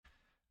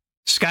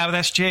Scott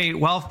with SJ,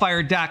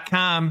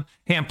 wellfire.com.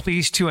 Hey, I'm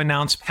pleased to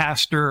announce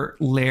Pastor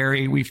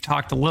Larry. We've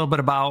talked a little bit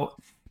about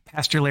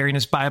Pastor Larry in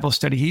his Bible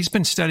study. He's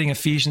been studying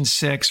Ephesians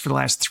 6 for the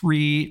last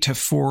 3 to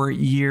 4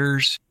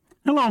 years.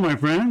 Hello, my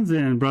friends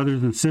and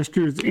brothers and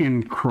sisters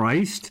in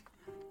Christ.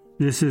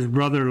 This is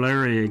Brother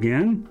Larry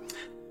again.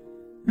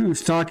 I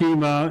was talking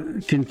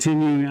about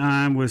continuing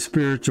on with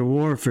spiritual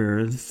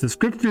warfare. The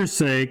scriptures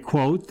say,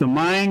 quote, "The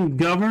mind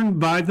governed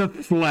by the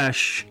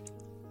flesh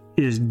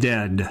is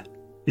dead,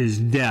 is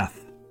death."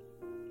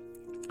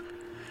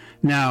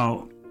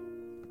 Now,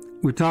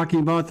 we're talking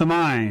about the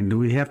mind.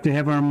 We have to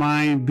have our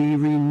mind be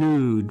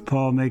renewed.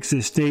 Paul makes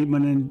this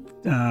statement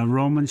in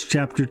Romans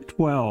chapter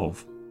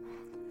 12.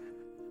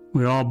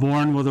 We're all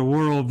born with a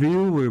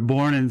worldview. We're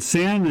born in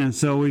sin, and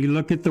so we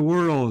look at the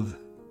world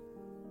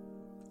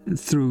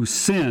through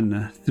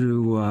sin,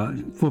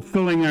 through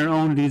fulfilling our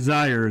own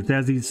desires.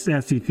 That's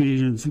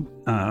Ephesians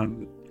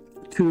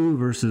 2,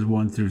 verses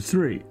 1 through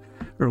 3,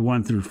 or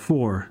 1 through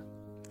 4.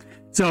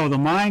 So the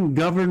mind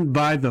governed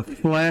by the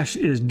flesh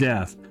is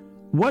death.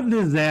 What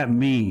does that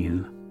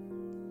mean?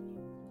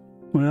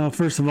 Well,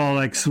 first of all,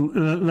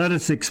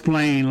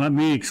 let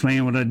me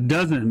explain what it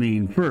doesn't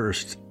mean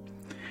first.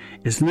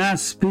 It's not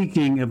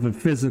speaking of a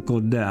physical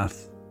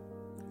death.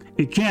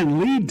 It can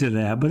lead to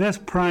that, but that's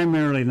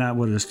primarily not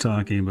what it's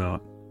talking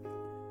about.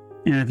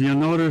 And if you'll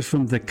notice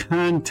from the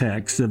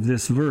context of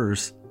this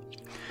verse,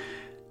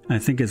 I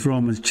think it's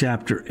Romans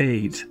chapter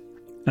 8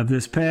 of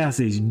this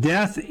passage,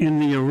 death in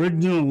the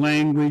original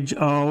language,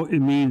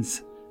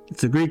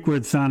 it's a Greek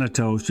word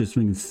thanatos, just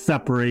means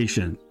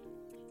separation.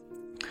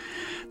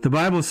 The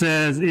Bible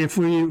says if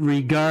we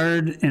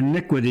regard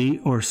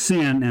iniquity or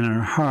sin in our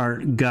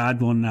heart,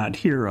 God will not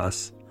hear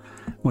us.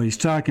 What he's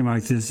talking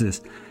about is this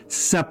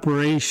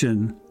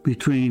separation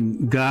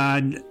between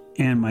God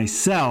and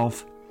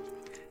myself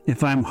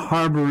if I'm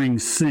harboring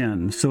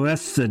sin. So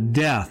that's the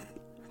death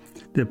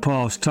that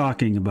Paul's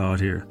talking about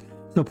here.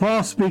 So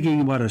Paul's speaking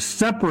about a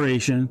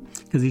separation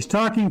because he's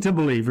talking to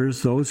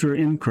believers, those who are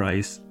in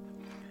Christ.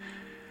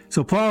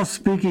 So Paul's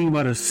speaking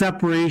about a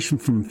separation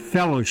from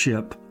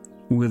fellowship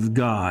with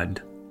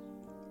God.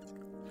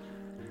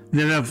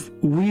 That if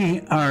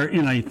we are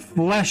in a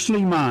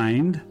fleshly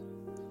mind,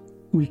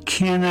 we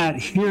cannot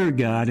hear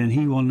God and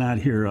he will not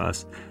hear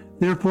us.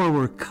 Therefore,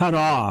 we're cut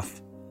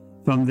off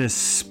from this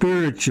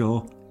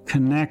spiritual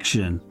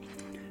connection.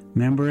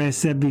 Remember I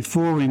said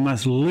before, we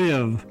must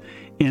live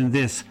in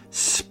this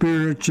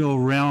spiritual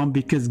realm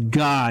because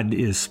God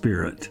is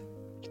spirit.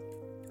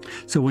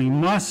 So we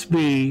must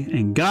be,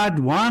 and God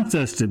wants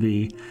us to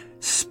be,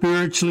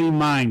 spiritually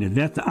minded.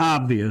 That's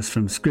obvious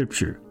from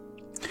Scripture.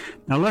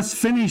 Now let's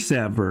finish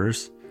that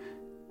verse,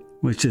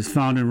 which is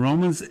found in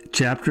Romans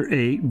chapter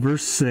 8,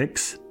 verse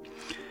 6.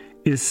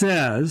 It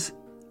says,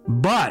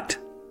 "But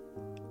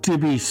to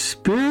be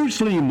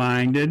spiritually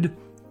minded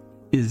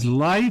is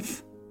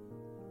life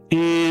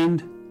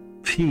and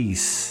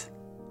peace."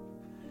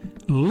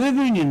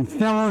 Living in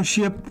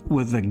fellowship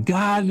with the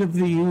God of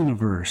the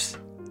universe.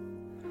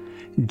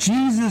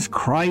 Jesus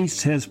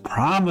Christ has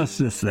promised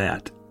us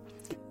that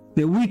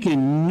we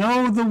can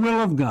know the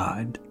will of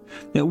God,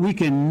 that we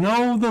can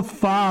know the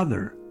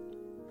Father,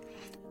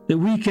 that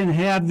we can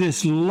have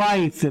this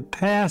life that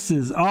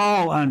passes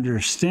all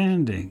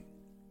understanding.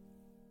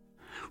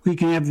 We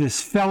can have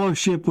this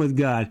fellowship with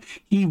God.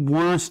 He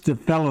wants to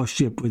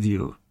fellowship with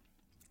you.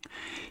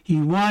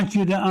 He wants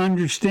you to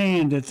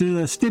understand that there's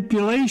a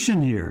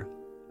stipulation here,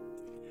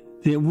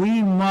 that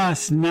we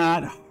must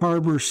not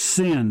harbor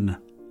sin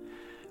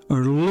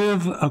or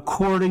live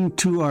according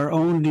to our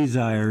own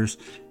desires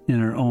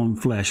in our own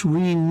flesh.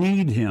 We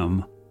need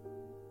him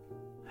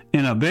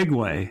in a big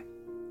way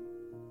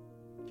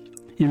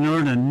in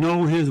order to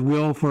know his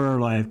will for our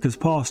life, because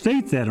Paul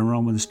states that in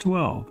Romans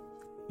 12.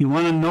 You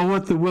want to know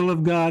what the will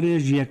of God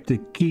is, you have to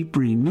keep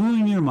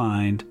renewing your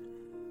mind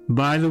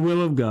by the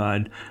will of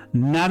God.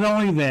 Not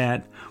only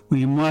that,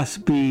 we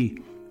must be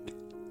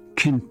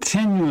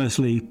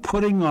continuously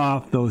putting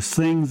off those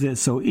things that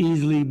so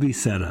easily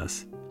beset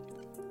us.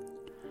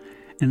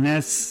 And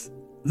that's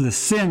the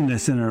sin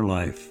that's in our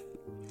life.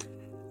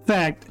 In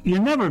fact,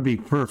 you'll never be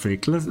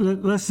perfect.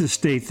 Let's just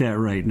state that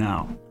right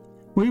now.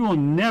 We will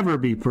never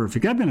be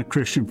perfect. I've been a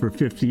Christian for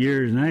 50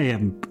 years and I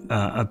haven't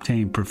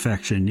obtained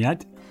perfection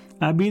yet.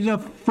 I'd be the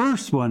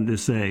first one to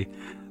say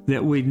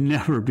that we'd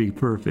never be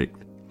perfect.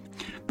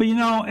 But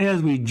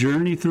as we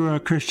journey through our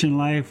Christian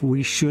life,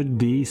 we should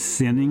be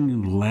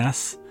sinning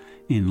less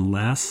and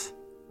less.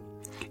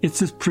 It's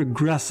this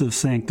progressive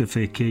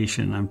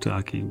sanctification I'm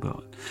talking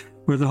about,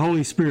 where the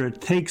Holy Spirit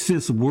takes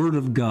this Word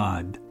of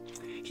God,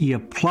 He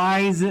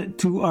applies it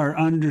to our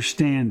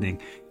understanding,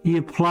 He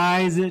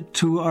applies it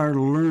to our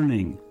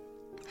learning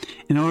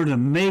in order to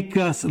make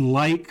us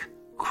like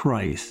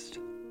Christ.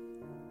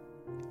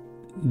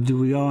 Do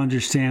we all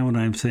understand what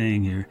I'm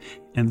saying here?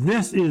 And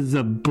this is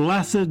the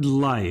blessed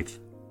life.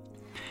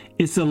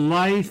 It's a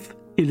life,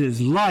 it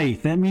is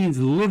life. That means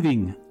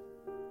living.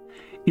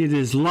 It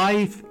is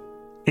life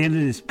and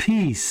it is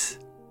peace.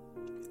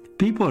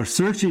 People are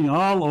searching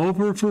all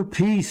over for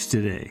peace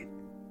today.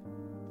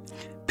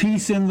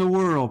 Peace in the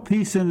world,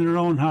 peace in their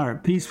own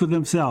heart, peace with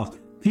themselves,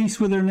 peace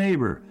with their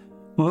neighbor.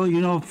 Well,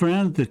 you know,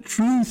 friends, the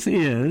truth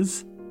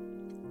is,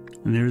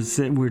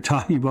 and we're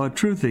talking about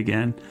truth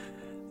again,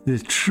 the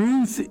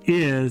truth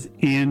is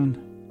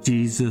in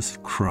Jesus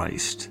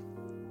Christ.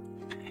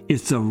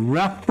 It's the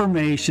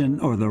reformation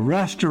or the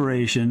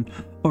restoration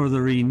or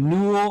the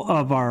renewal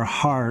of our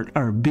heart,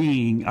 our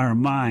being, our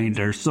mind,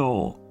 our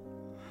soul,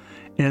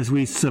 as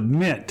we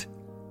submit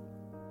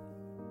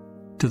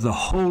to the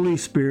Holy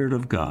Spirit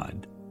of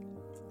God,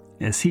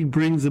 as He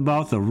brings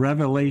about the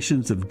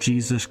revelations of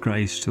Jesus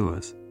Christ to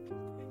us.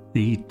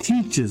 He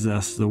teaches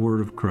us the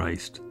Word of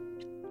Christ.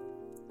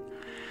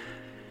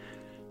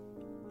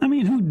 I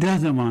mean, who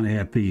doesn't want to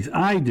have peace?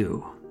 I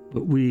do.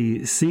 But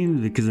we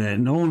seem, because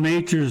that old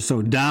nature is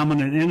so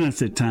dominant in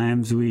us at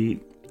times, we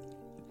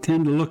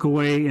tend to look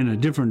away in a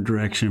different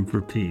direction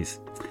for peace.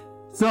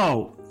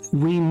 So,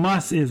 we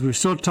must, as we're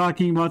still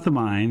talking about the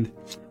mind,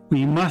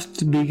 we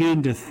must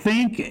begin to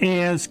think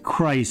as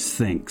Christ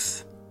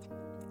thinks.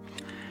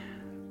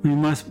 We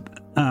must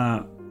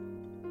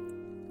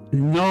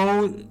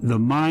know the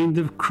mind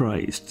of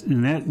Christ.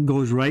 And that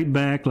goes right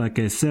back, like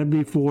I said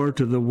before,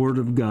 to the Word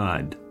of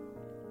God.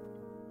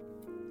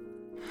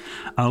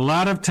 A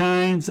lot of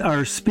times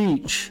our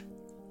speech,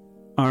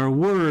 our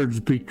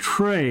words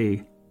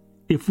betray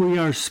if we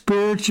are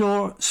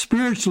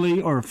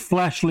spiritually or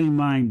fleshly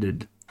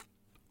minded.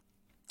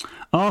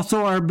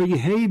 Also, our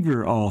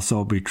behavior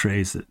also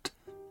betrays it.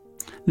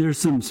 There's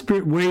some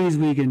ways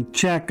we can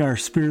check our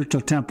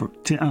spiritual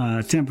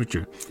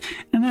temperature.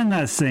 And I'm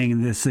not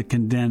saying this to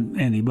condemn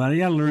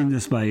anybody. I learned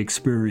this by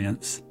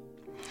experience.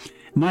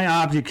 My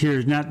object here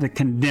is not to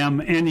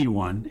condemn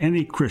anyone,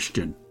 any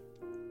Christian,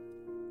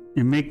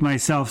 and make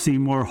myself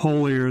seem more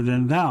holier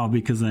than thou,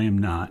 because I am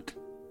not.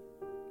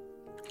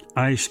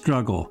 I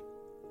struggle.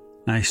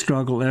 I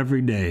struggle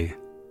every day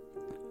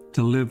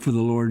to live for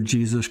the Lord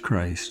Jesus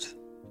Christ.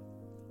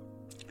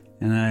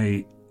 And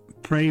I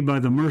pray by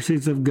the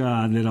mercies of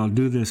God that I'll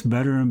do this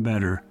better and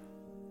better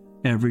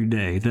every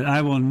day, that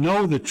I will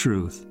know the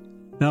truth,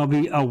 that I'll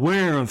be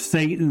aware of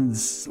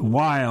Satan's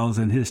wiles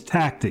and his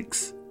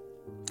tactics,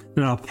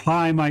 that I'll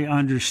apply my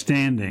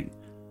understanding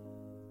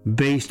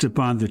based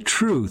upon the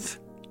truth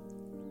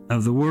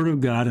of the Word of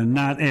God and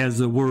not as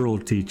the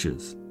world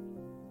teaches.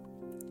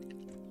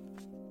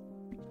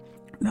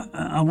 Now,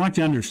 I want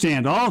you to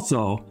understand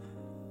also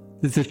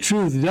that the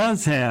truth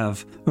does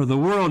have, or the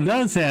world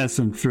does have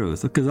some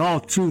truth, because all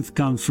truth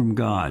comes from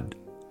God.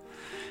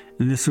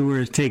 And this is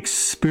where it takes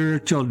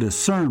spiritual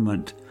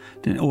discernment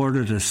in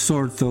order to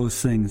sort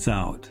those things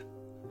out.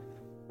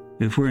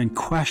 If we're in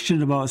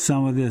question about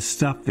some of this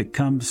stuff that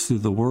comes through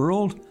the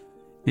world,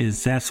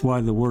 that's why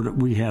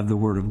we have the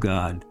Word of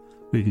God.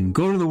 We can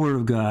go to the Word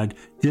of God,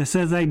 just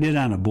as I did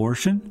on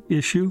abortion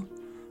issue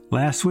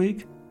last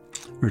week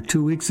or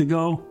 2 weeks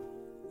ago.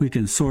 We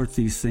can sort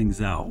these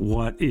things out.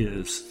 What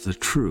is the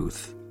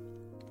truth?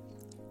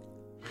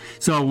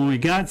 So when we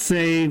got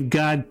saved,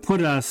 God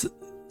put us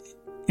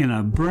in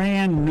a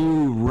brand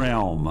new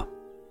realm,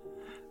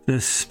 the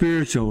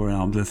spiritual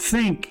realm, to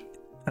think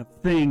of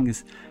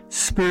things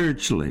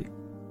spiritually.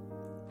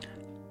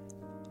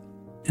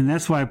 And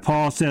that's why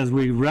Paul says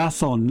we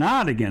wrestle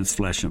not against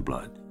flesh and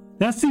blood.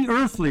 That's the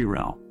earthly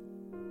realm.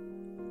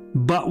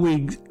 But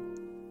we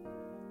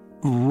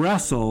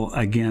wrestle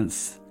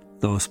against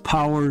those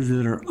powers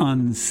that are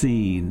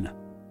unseen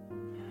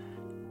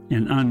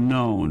and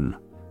unknown.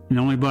 And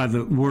only by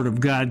the Word of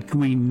God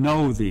can we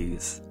know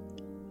these.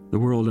 The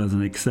world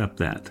doesn't accept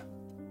that.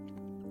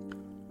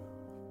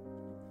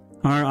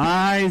 Our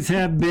eyes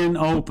have been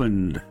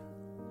opened,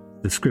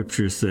 the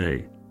Scriptures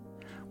say.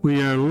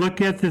 We are to look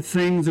at the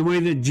things the way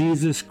that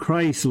Jesus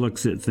Christ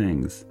looks at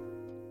things.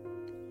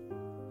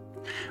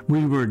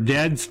 We were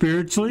dead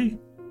spiritually,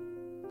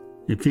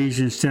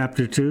 Ephesians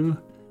chapter 2,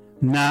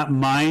 not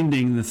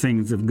minding the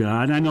things of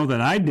God. I know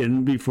that I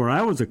didn't before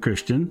I was a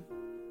Christian.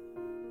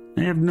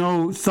 I have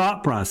no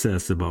thought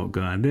process about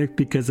God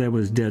because I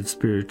was dead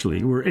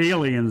spiritually. We're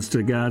aliens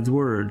to God's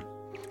Word.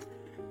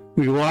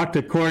 We walked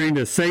according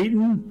to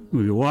Satan.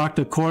 We walked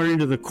according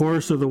to the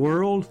course of the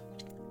world.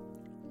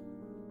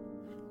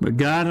 But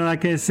God,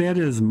 like I said,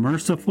 is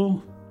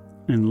merciful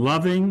and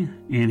loving,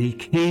 and He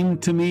came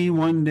to me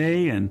one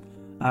day in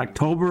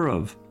October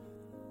of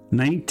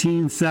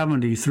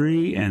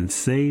 1973 and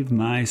saved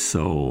my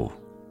soul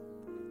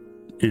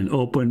and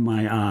opened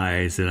my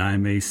eyes that I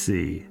may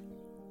see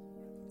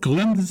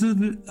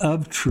glimpses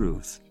of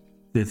truth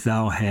that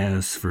thou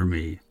hast for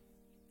me.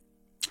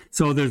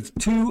 So there's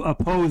two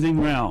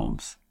opposing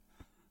realms,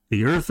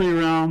 the earthly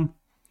realm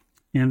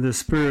and the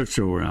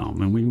spiritual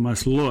realm, and we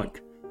must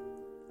look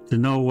to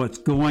know what's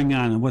going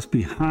on, and what's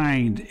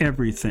behind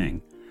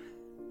everything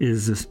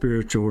is the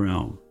spiritual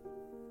realm.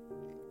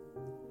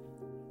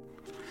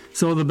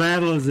 So the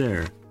battle is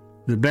there.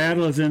 The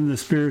battle is in the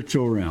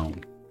spiritual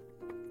realm.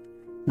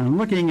 I'm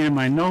looking at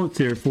my notes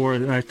here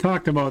I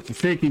talked about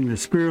taking the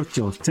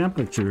spiritual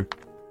temperature.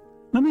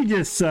 Let me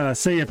just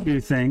say a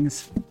few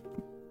things,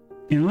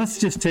 and let's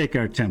just take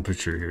our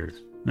temperature here.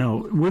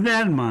 Now, with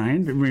that in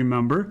mind,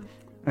 remember,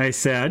 I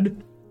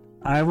said,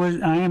 I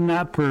am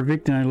not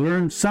perfect, and I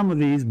learned some of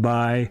these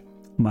by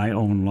my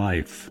own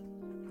life.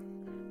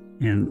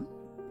 And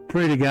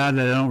pray to God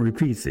that I don't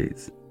repeat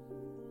these.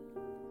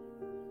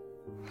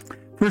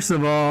 First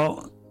of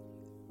all,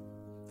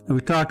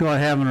 we talked about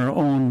having our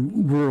own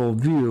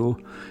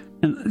worldview,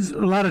 and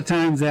a lot of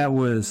times that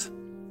was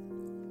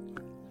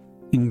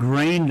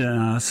ingrained in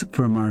us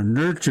from our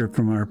nurture,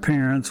 from our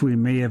parents. We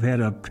may have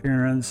had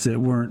parents that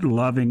weren't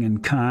loving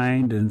and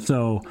kind, and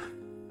so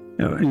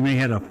you may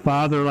have had a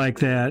father like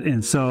that,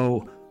 and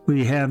so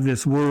we have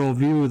this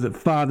worldview that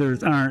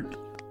fathers aren't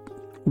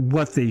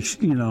what they,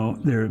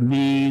 they're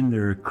mean,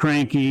 they're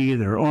cranky,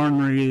 they're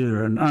ornery,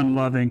 they're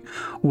unloving,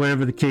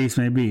 whatever the case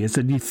may be. It's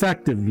a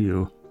defective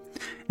view.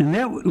 And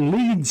that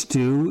leads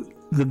to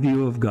the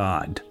view of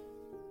God.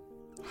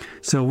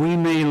 So we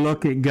may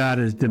look at God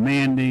as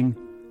demanding,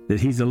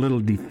 that he's a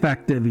little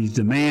defective, he's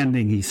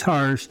demanding, he's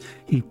harsh,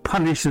 he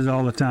punishes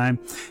all the time.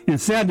 And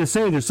it's sad to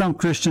say there's some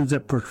Christians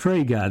that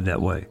portray God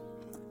that way.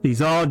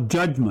 He's all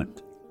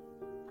judgment,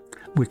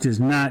 which is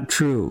not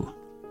true.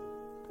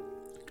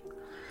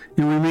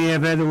 And we may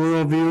have had a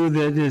worldview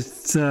that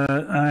is,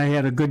 I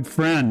had a good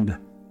friend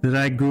that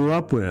I grew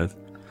up with,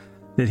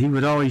 that he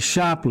would always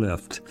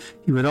shoplift.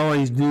 He would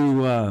always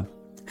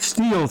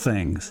steal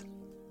things.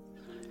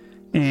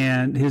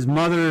 And his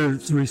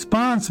mother's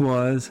response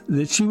was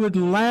that she would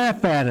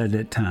laugh at it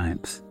at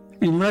times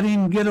and let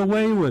him get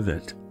away with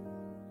it.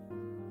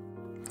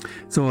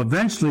 So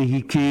eventually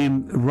he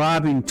came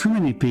robbing too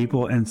many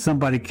people and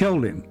somebody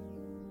killed him.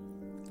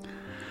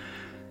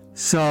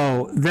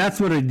 So that's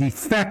what a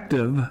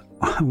defective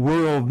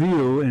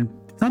worldview, and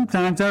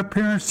sometimes our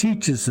parents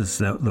teach us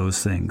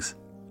those things.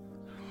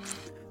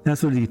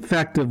 That's what a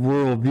defective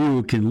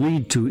worldview can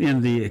lead to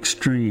in the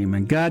extreme.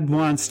 And God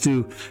wants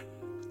to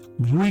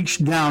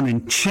reach down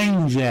and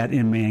change that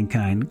in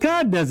mankind.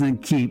 God doesn't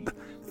keep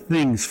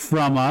things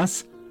from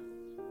us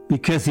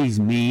because he's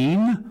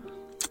mean.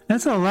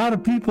 That's what a lot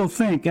of people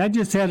think. I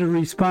just had a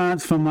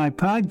response from my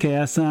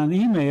podcast on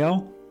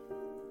email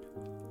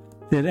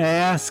that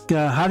asked,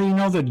 how do you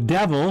know the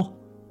devil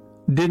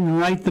didn't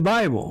write the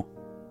Bible?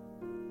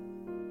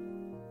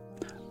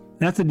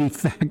 That's a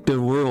defective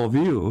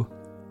worldview,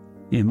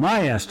 in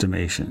my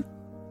estimation.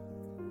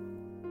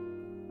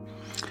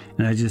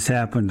 And I just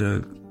happened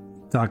to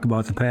talk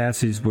about the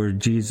passage where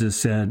Jesus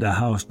said, a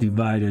house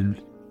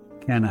divided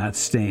cannot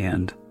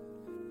stand.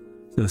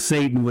 So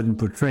Satan wouldn't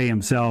portray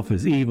himself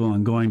as evil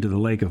and going to the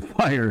lake of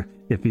fire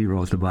if he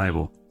wrote the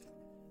Bible.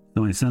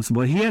 The only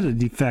sensible. He had a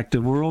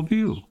defective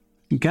worldview.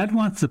 God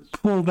wants to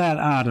pull that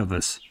out of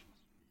us.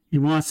 He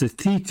wants to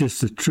teach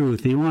us the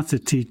truth. He wants to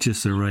teach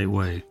us the right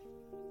way.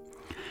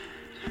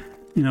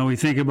 We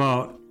think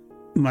about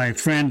my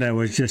friend I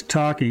was just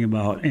talking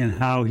about and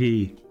how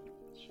he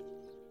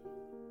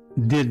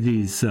did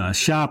these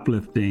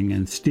shoplifting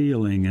and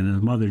stealing, and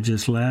his mother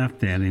just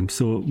laughed at him.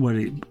 So what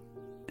he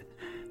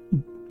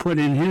put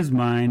in his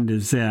mind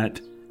is that,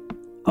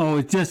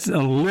 it's just a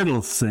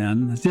little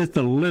sin. It's just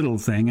a little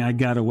thing. I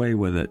got away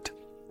with it.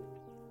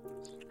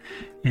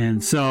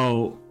 And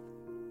so,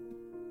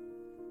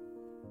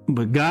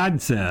 but God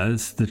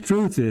says the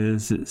truth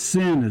is that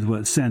sin is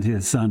what sent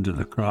his son to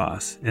the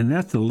cross. And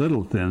that's the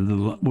little thing,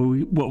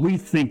 what we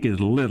think is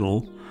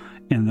little,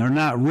 and they're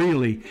not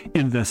really,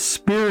 in the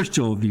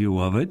spiritual view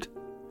of it,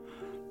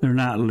 they're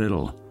not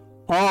little.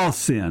 All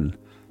sin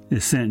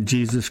is sent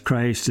Jesus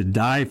Christ to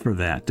die for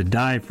that, to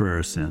die for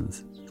our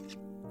sins.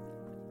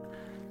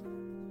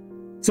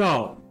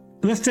 So,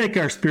 let's take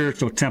our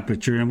spiritual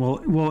temperature, and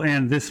we'll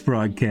end this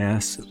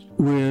broadcast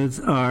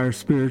with our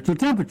spiritual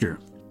temperature.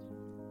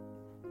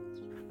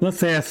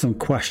 Let's ask some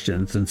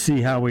questions and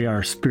see how we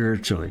are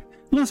spiritually.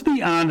 Let's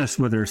be honest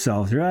with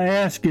ourselves here. I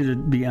ask you to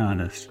be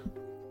honest.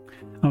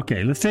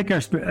 Okay, let's take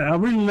are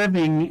we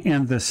living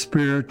in the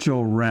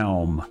spiritual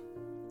realm?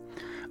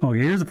 Okay,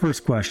 here's the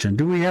first question.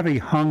 Do we have a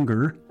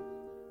hunger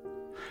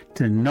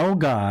to know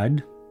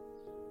God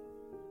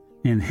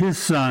and his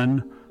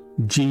son,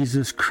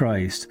 Jesus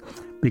Christ?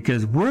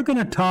 Because we're going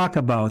to talk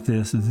about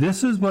this.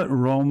 This is what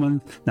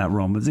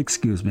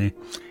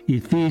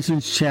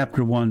Ephesians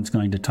chapter 1 is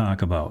going to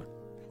talk about.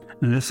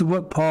 And this is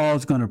what Paul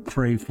is going to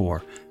pray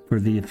for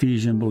the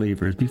Ephesian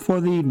believers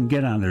before they even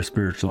get on their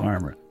spiritual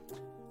armor.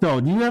 So,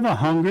 do you have a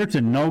hunger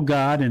to know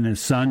God and his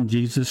son,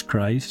 Jesus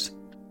Christ?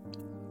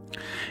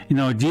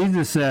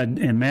 Jesus said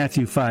in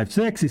Matthew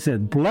 5:6, he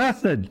said,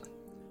 blessed.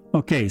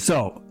 Okay,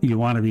 so you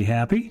want to be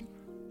happy?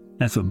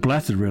 That's what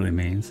blessed really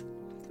means.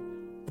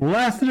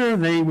 Blessed are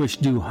they which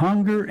do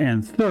hunger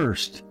and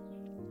thirst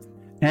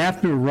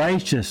after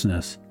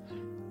righteousness.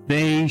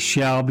 They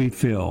shall be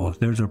filled.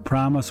 There's a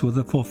promise with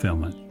a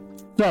fulfillment.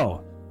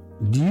 So,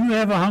 do you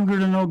have a hunger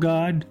to know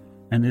God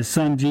and his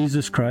son,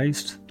 Jesus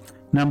Christ?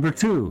 Number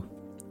 2,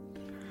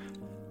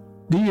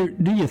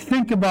 do you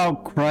think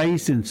about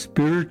Christ and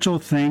spiritual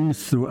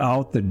things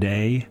throughout the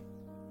day?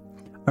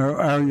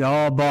 Or are you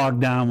all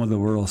bogged down with the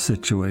world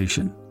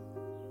situation?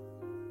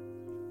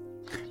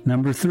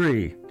 Number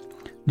 3,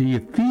 do you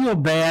feel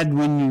bad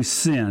when you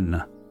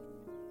sin?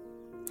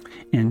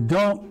 And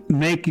don't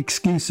make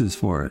excuses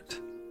for it.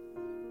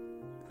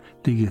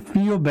 Do you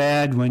feel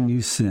bad when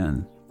you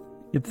sin?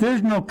 If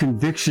there's no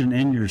conviction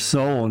in your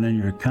soul and in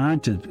your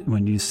conscience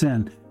when you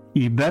sin,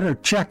 you better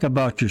check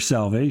about your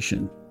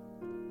salvation.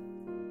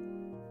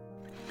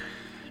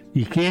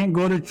 You can't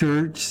go to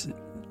church,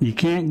 you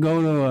can't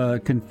go to a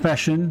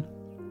confession,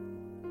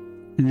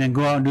 and then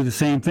go out and do the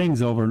same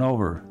things over and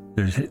over.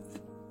 There's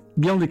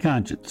guilty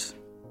conscience.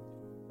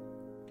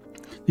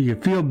 You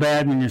feel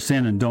bad when you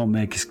sin and don't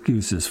make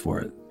excuses for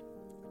it.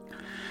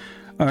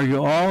 Are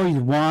you always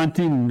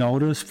wanting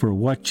notice for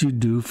what you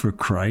do for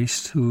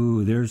Christ?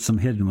 Ooh, there's some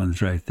hidden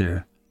ones right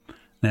there.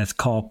 That's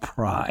called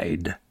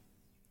pride.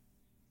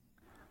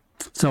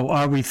 So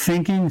are we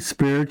thinking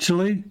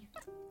spiritually?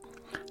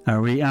 Are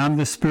we on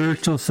the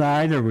spiritual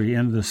side? Are we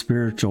in the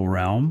spiritual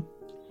realm?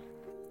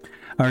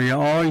 Are you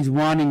always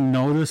wanting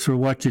notice for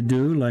what you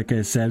do, like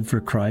I said, for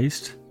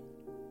Christ?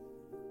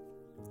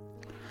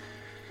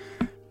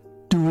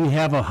 Do we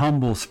have a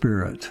humble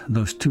spirit?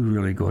 Those two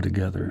really go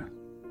together.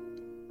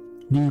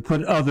 Do you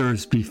put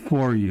others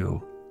before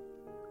you?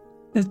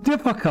 It's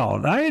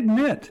difficult, I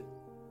admit.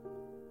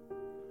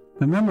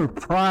 Remember,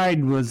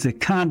 pride was the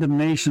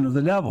condemnation of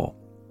the devil.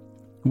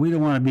 We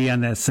don't want to be on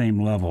that same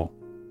level.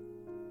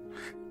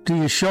 Do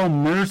you show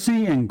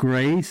mercy and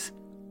grace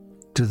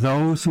to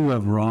those who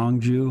have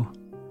wronged you?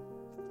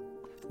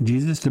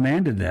 Jesus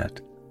demanded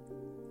that.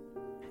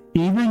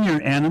 Even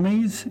your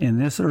enemies in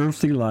this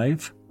earthly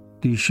life,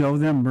 do you show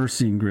them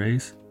mercy and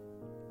grace?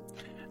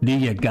 Do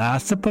you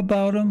gossip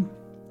about them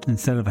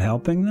instead of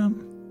helping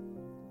them?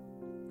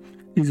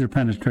 These are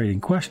penetrating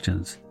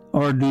questions.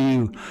 Or do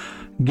you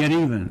get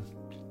even?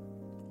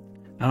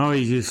 I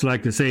always used to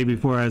like to say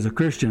before I was a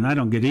Christian, I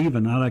don't get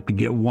even, I like to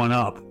get one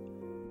up.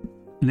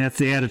 And that's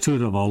the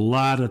attitude of a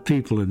lot of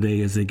people today,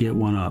 is they get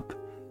one up.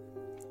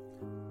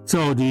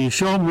 So do you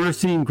show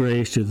mercy and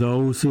grace to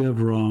those who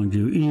have wronged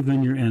you,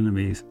 even your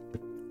enemies?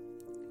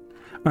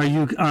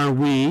 Are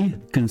we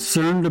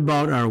concerned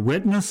about our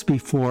witness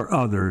before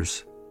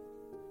others?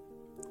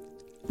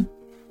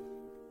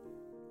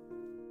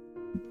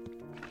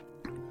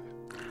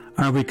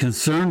 Are we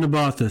concerned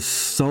about the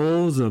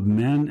souls of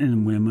men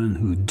and women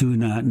who do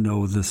not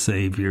know the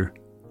Savior?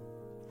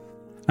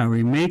 Are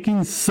we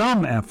making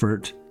some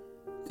effort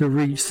to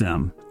reach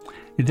them?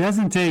 It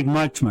doesn't take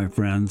much, my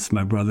friends,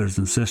 my brothers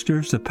and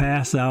sisters, to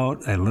pass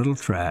out a little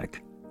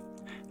tract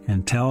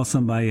and tell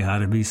somebody how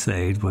to be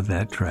saved with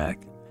that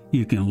tract.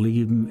 You can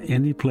leave them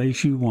any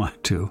place you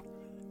want to.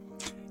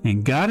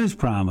 And God has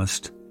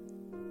promised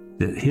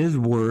that His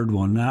word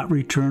will not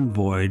return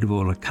void,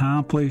 will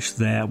accomplish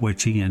that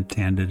which He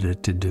intended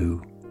it to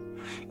do.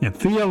 You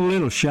feel a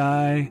little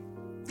shy,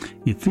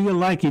 you feel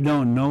like you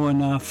don't know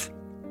enough,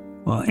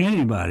 well,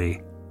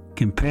 anybody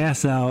can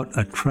pass out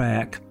a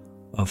tract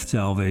of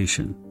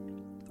salvation.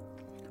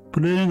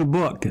 Put it in a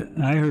book.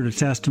 I heard a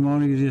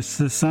testimony just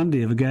this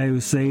Sunday of a guy who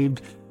was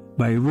saved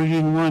by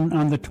reading one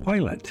on the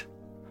toilet,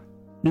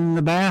 in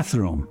the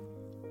bathroom.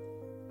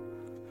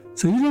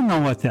 So you don't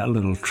know what that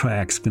little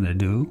tract's going to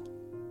do.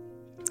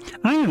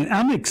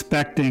 I'm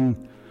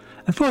expecting,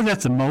 I suppose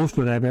that's the most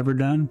what I've ever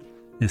done,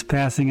 is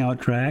passing out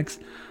tracts.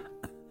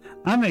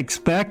 I'm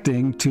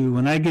expecting to,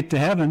 when I get to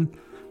heaven,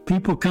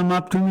 people come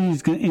up to me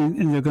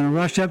and they're going to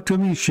rush up to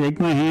me, shake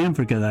my hand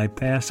because I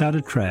passed out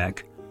a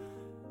tract.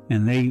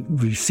 And they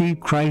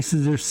receive Christ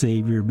as their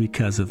Savior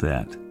because of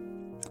that.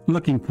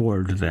 Looking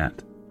forward to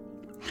that.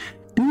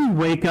 Do we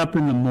wake up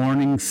in the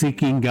morning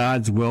seeking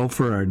God's will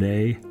for our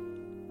day?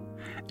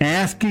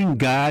 Asking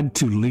God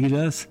to lead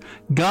us?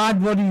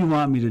 God, what do you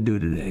want me to do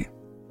today?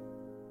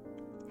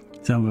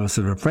 Some of us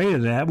are afraid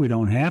of that. We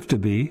don't have to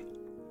be.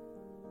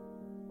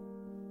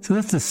 So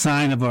that's a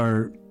sign of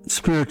our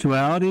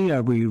spirituality.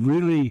 Are we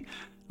really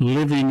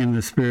living in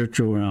the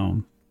spiritual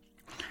realm?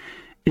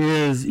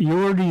 Is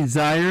your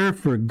desire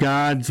for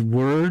God's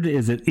word,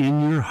 is it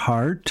in your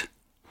heart?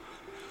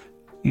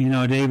 You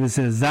know, David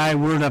says, thy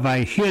word have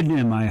I hid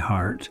in my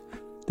heart,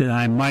 that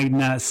I might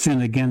not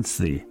sin against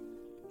thee.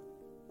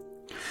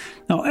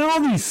 Now, all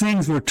these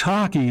things we're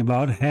talking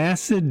about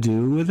has to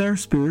do with our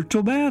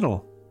spiritual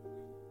battle,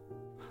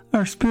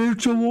 our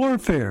spiritual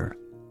warfare.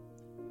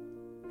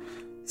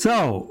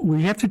 So,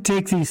 we have to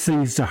take these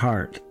things to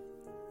heart.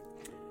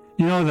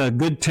 You know, the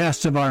good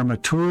test of our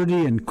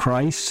maturity in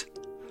Christ,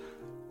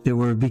 that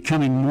we're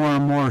becoming more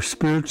and more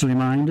spiritually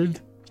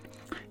minded,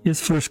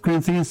 is 1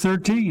 Corinthians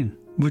 13,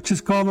 which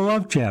is called the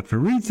love chapter.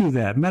 Read through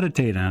that,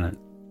 meditate on it.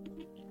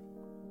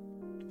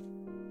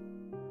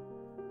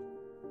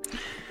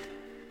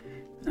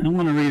 I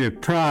want to read a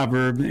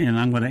proverb, and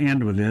I'm going to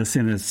end with this,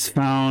 and it's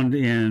found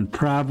in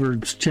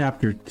Proverbs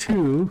chapter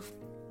 2.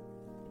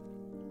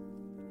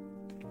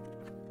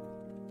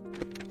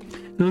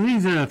 So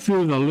these are a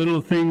few of the little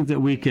things that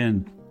we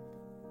can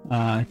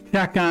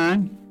check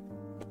on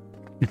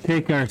to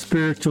take our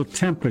spiritual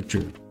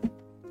temperature.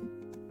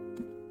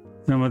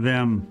 Some of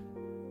them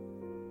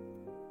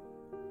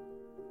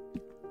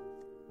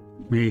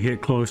may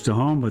hit close to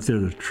home, but they're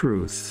the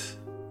truth.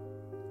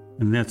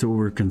 And that's what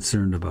we're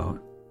concerned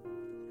about.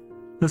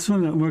 This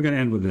one, we're going to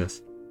end with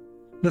this.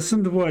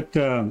 Listen to what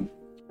the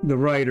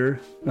writer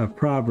of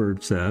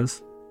Proverbs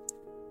says.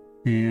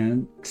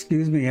 And,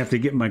 excuse me, I have to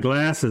get my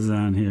glasses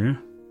on here.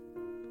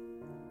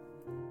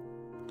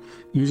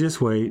 You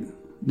just wait.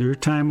 Your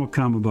time will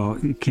come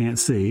about, you can't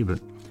see, but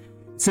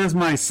it says,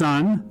 my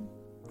son,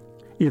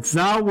 if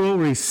thou wilt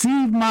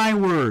receive my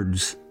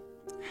words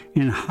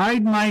and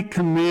hide my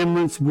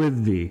commandments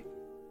with thee,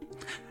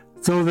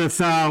 so that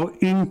thou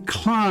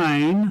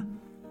incline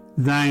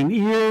thine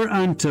ear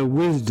unto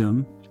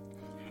wisdom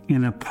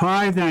and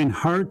apply thine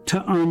heart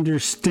to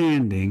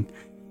understanding,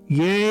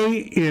 yea,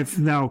 if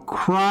thou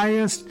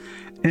criest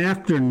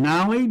after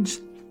knowledge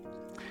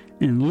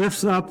and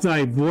lifts up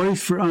thy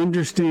voice for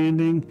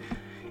understanding,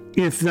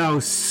 if thou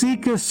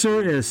seekest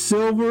her as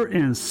silver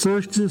and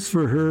searchest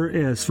for her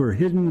as for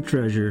hidden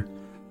treasure.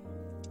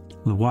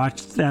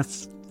 Watch,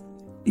 that's,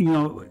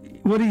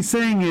 what he's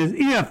saying is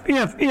if,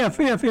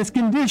 it's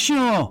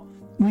conditional.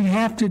 We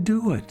have to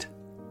do it.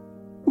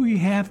 We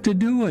have to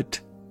do it.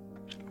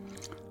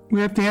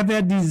 We have to have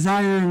that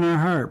desire in our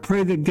heart.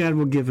 Pray that God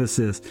will give us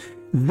this.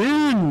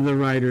 Then, the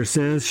writer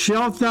says,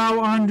 shalt thou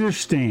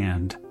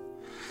understand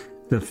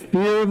the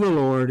fear of the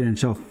Lord, and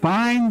shall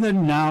find the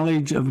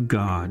knowledge of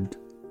God.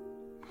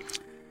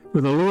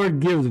 For the Lord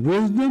gives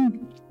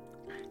wisdom,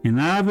 and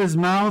out of his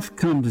mouth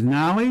comes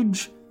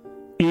knowledge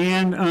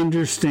and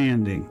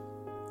understanding.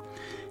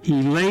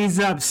 He lays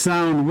up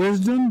sound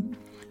wisdom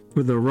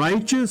for the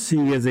righteous.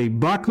 He is a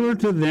buckler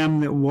to them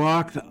that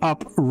walk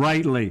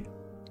uprightly.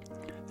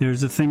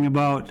 There's a thing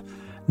about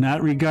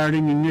not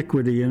regarding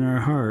iniquity in our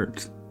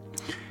hearts.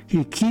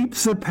 He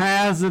keeps the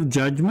paths of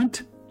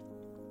judgment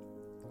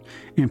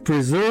and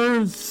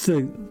preserves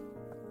the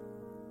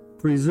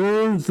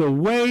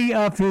way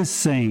of his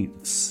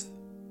saints.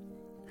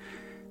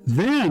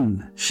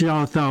 Then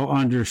shalt thou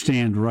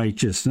understand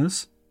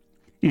righteousness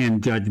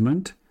and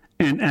judgment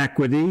and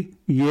equity,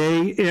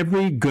 yea,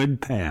 every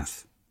good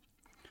path.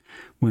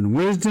 When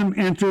wisdom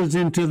enters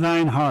into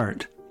thine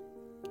heart,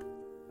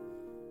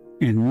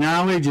 and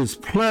knowledge is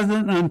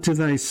pleasant unto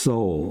thy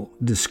soul,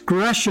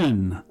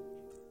 discretion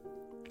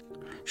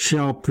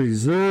shall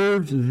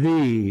preserve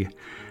thee,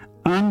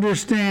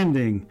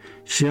 understanding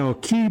shall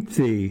keep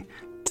thee,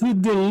 to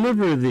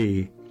deliver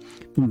thee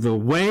from the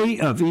way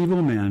of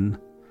evil men,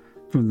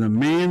 from the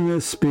man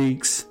that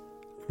speaks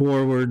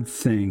forward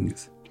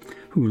things,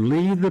 who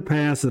lead the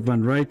paths of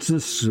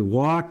unrighteousness, to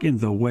walk in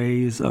the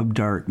ways of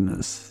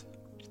darkness.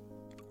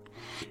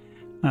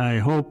 I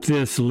hope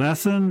this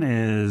lesson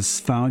has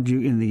found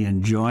you in the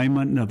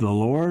enjoyment of the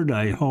Lord.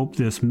 I hope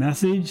this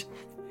message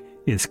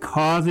is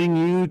causing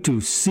you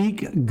to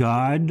seek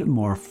God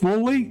more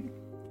fully,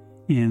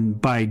 and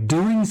by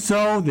doing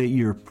so that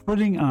you're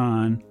putting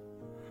on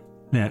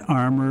that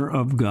armor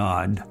of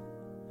God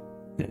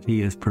that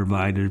he has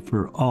provided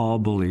for all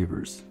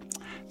believers.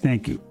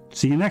 Thank you.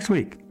 See you next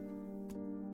week.